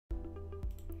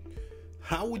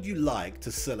How would you like to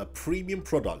sell a premium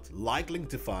product like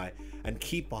Linkedtify and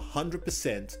keep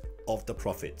 100% of the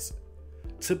profits?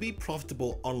 To be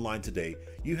profitable online today,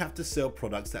 you have to sell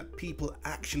products that people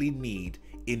actually need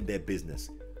in their business.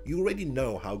 You already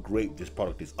know how great this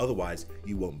product is, otherwise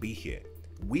you won't be here.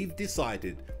 We've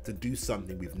decided to do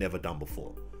something we've never done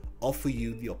before. Offer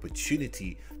you the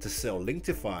opportunity to sell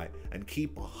Linkedtify and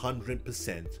keep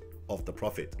 100% of the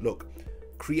profit. Look,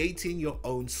 creating your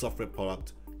own software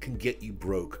product can get you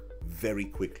broke very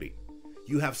quickly.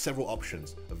 You have several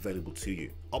options available to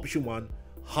you. Option 1,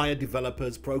 hire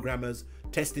developers, programmers,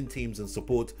 testing teams and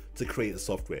support to create the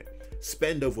software.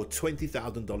 Spend over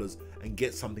 $20,000 and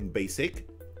get something basic.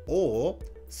 Or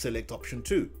select option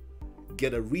 2,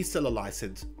 get a reseller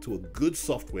license to a good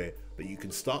software that you can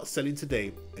start selling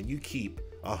today and you keep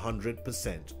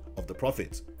 100% of the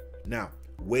profits. Now,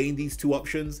 weighing these two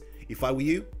options, if I were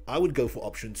you, I would go for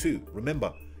option 2.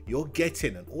 Remember, you're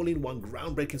getting an all-in-one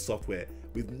groundbreaking software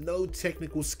with no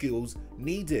technical skills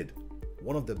needed.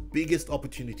 One of the biggest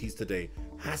opportunities today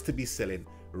has to be selling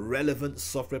relevant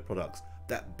software products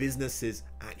that businesses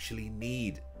actually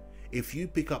need. If you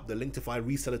pick up the Linkedtify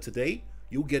Reseller today,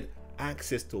 you'll get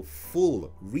access to a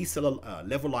full reseller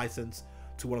level license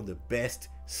to one of the best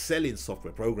selling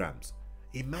software programs.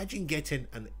 Imagine getting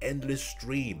an endless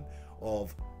stream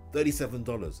of $37,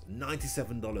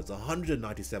 $97,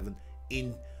 $197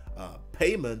 in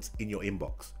payments in your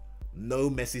inbox. No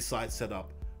messy site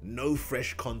setup, no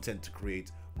fresh content to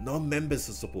create, no members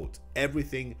to support.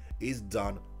 Everything is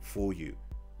done for you.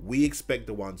 We expect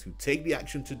the ones who take the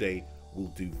action today will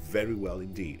do very well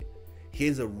indeed.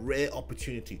 Here's a rare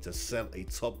opportunity to sell a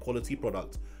top quality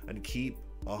product and keep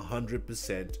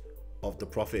 100% of the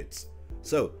profits.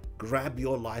 So grab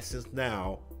your license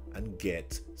now and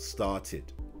get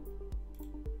started.